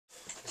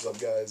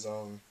What's up, guys?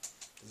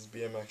 This is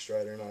BMX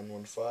Rider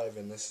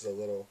 915, and this is a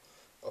little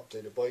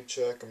updated bike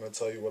check. I'm going to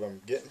tell you what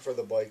I'm getting for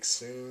the bike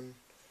soon.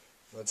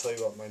 I'm going to tell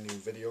you about my new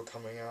video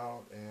coming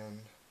out,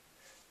 and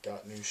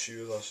got new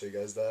shoes. I'll show you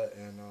guys that,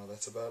 and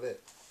that's about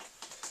it.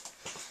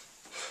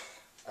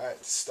 Alright,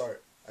 to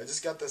start. I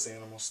just got this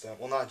animal stem.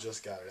 Well, not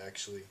just got it,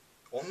 actually.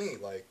 Only,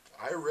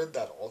 I rid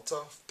that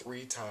Alta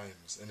 3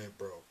 times, and it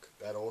broke.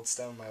 That old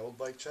stem, my old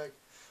bike check,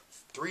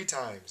 3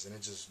 times, and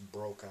it just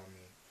broke on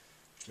me,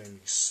 which made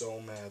me so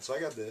mad. So I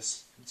got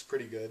this. It's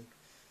pretty good.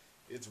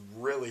 It's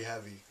really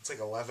heavy. It's like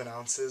 11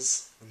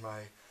 ounces, and my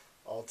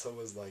Alta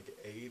was like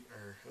 8,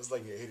 or it was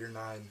like 8 or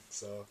 9,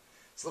 so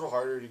it's a little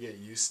harder to get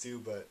used to,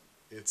 but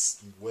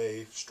it's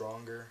way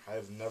stronger.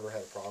 I've never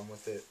had a problem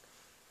with it.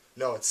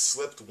 No, it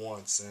slipped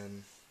once,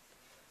 and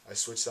I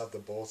switched out the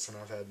bolts, and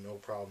I've had no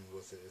problems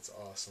with it. It's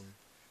awesome.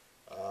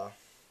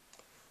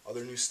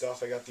 Other new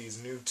stuff, I got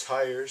these new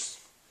tires.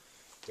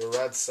 The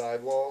red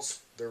sidewalls.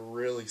 They're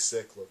really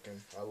sick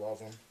looking. I love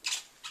them.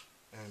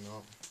 And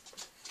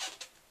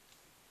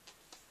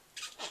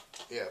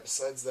yeah,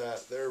 besides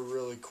that, they're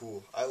really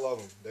cool. I love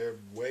them. They're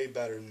way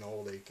better than the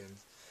old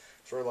Aikens.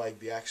 For like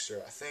the extra,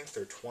 I think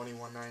they're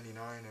 $21.99,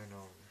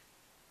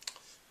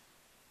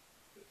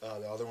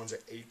 and the other ones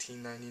are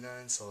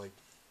 $18.99. So like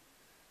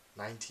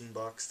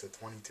 $19 to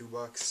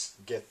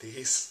 $22. Get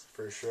these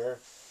for sure.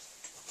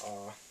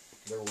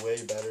 They're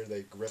way better.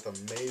 They grip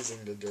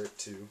amazing to dirt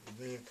too.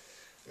 I mean,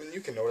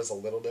 you can notice a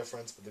little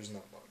difference, but there's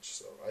not much.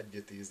 So I'd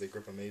get these. They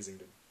grip amazing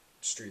to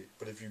street.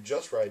 But if you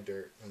just ride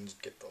dirt, then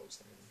just get those.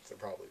 I mean, they're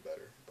probably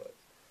better. But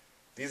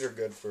these are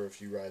good for if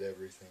you ride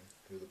everything.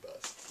 They're the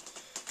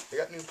best. I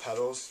got new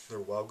pedals. They're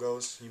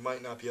Welgos. You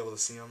might not be able to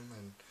see them,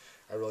 and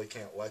I really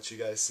can't let you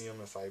guys see them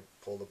if I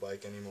pull the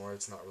bike anymore.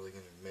 It's not really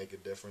going to make a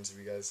difference if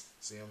you guys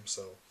see them.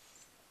 So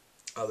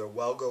they're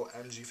Welgo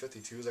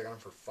MG52s. I got them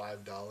for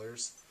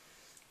 $5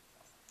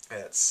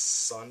 at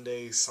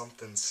Sunday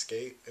something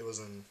skate.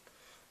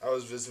 I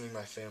was visiting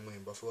my family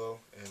in Buffalo,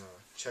 and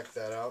check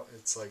that out.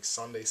 It's like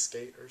Sunday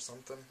skate or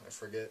something. I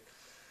forget.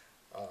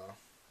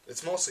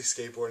 It's mostly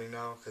skateboarding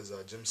now because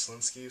Jim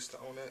Slinsky used to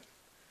own it,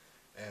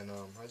 and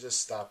I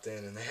just stopped in,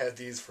 and they had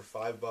these for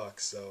 $5.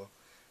 So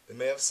they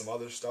may have some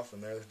other stuff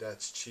in there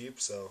that's cheap.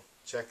 So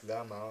check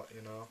them out.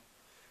 You know,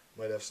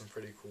 might have some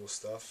pretty cool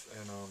stuff.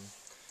 And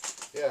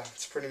yeah,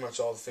 it's pretty much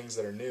all the things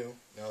that are new.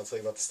 Now I'll tell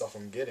you about the stuff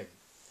I'm getting.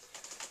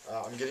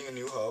 I'm getting a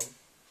new hub,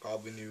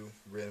 probably new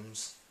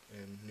rims,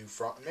 and new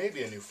front,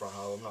 maybe a new front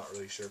hub, I'm not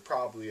really sure.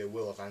 Probably I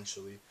will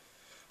eventually.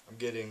 I'm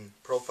getting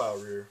profile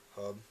rear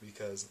hub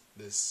because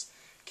this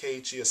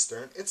KHE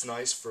Astern, it's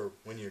nice for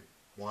when you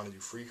want to do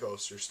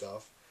freecoaster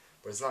stuff,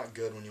 but it's not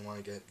good when you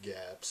want to get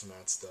gaps and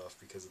that stuff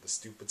because of the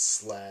stupid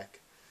slack,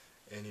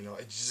 and you know,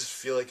 I just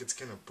feel like it's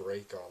gonna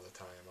break all the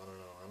time. I don't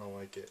know, I don't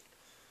like it.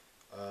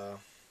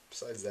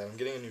 Besides that, I'm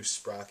getting a new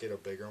Sprocket, a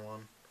bigger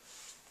one,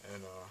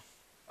 and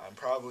I'm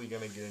probably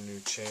going to get a new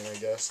chain, I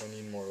guess. I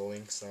need more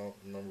links. I don't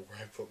remember where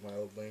I put my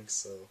old links,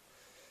 so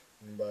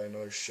I'm going to buy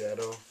another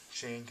Shadow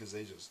chain because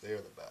they are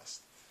the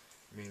best.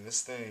 I mean, this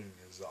thing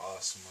is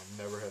awesome.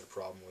 I've never had a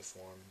problem with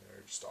one.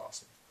 They're just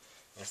awesome.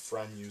 My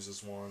friend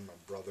uses one. My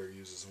brother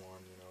uses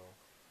one, you know.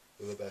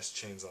 They're the best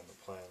chains on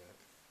the planet.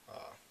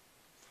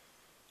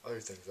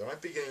 Other things. I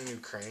might be getting new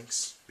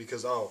cranks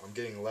because, I'm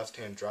getting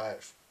left-hand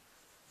drive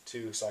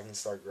too, so I can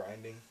start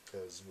grinding,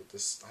 because with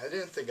this, I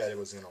didn't think I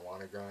was going to want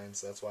to grind,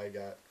 so that's why I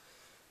got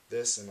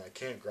this, and I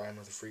can't grind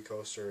with a free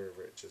coaster,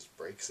 or it just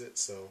breaks it,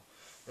 so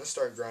I'm going to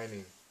start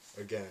grinding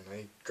again.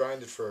 I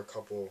grinded for a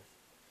couple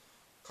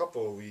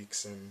of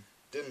weeks, and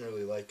didn't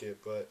really like it,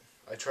 but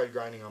I tried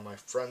grinding on my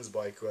friend's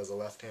bike, who has a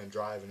left-hand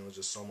drive, and it was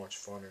just so much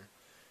funner,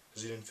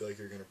 because you didn't feel like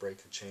you're going to break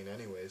the chain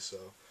anyway, so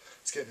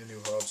it's getting a new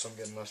hub, so I'm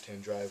getting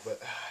left-hand drive, but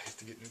I have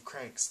to get new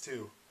cranks,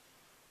 too,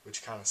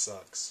 which kind of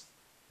sucks,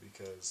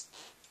 because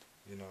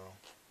you know,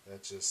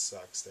 that just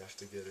sucks. They have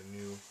to get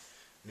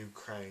a new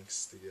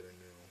cranks to get a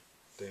new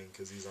thing,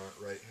 because these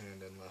aren't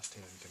right-hand and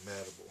left-hand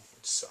compatible,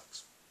 which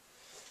sucks.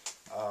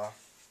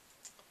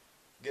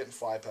 Getting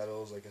fly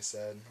pedals, like I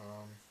said.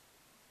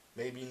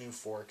 Maybe new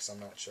forks, I'm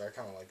not sure. I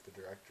kind of like the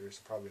directors,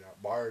 probably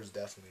not. Bars,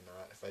 definitely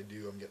not. If I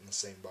do, I'm getting the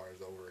same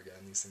bars over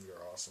again. These things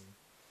are awesome.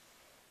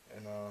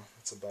 And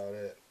that's about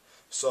it.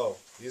 So,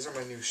 these are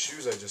my new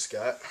shoes I just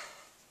got.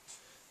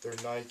 They're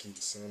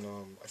Nikes, and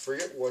I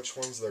forget which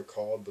ones they're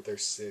called, but they're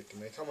sick,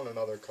 and they come in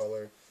another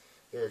color.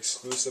 They're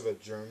exclusive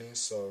at Journeys,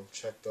 so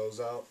check those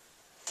out.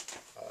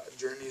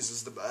 Journeys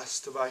is the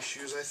best to buy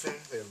shoes, I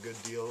think. They have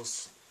good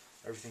deals.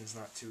 Everything's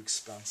not too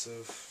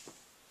expensive,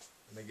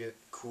 and they get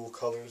cool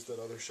colors that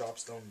other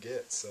shops don't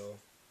get, so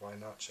why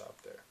not shop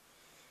there?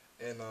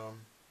 And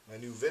my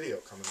new video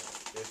coming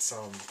out. It's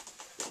I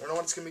don't know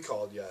what it's gonna be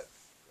called yet,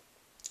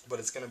 but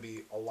it's gonna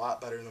be a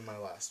lot better than my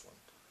last one.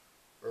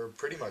 Or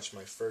pretty much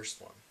my first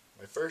one.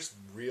 My first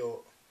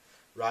real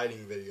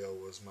riding video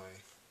was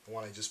the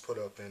one I just put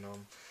up, and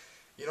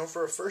you know,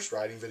 for a first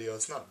riding video,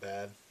 it's not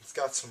bad. It's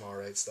got some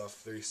alright stuff,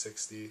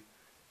 360.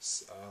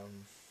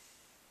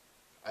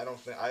 I don't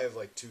think I have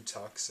like 2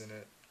 tucks in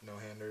it, no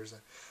handers.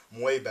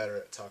 I'm way better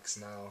at tucks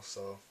now,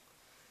 so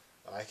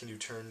I can do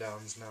turn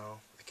downs now.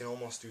 I can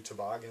almost do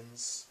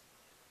toboggans.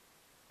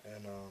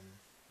 And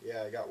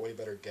yeah, I got way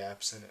better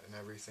gaps in it and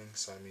everything,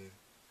 so I mean,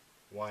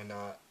 why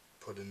not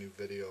put a new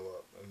video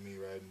up of me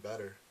riding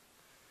better?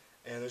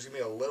 And there's going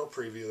to be a little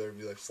preview. There'll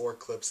be like 4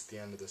 clips at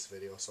the end of this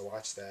video, so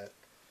watch that.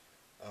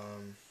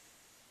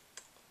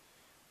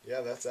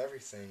 Yeah, that's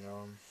everything.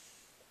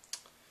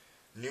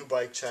 New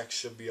bike check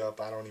should be up,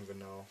 I don't even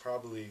know.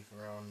 Probably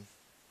around,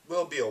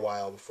 will be a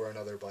while before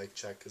another bike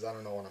check, because I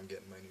don't know when I'm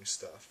getting my new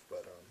stuff.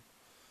 But,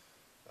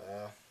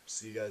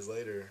 see you guys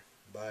later.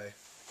 Bye.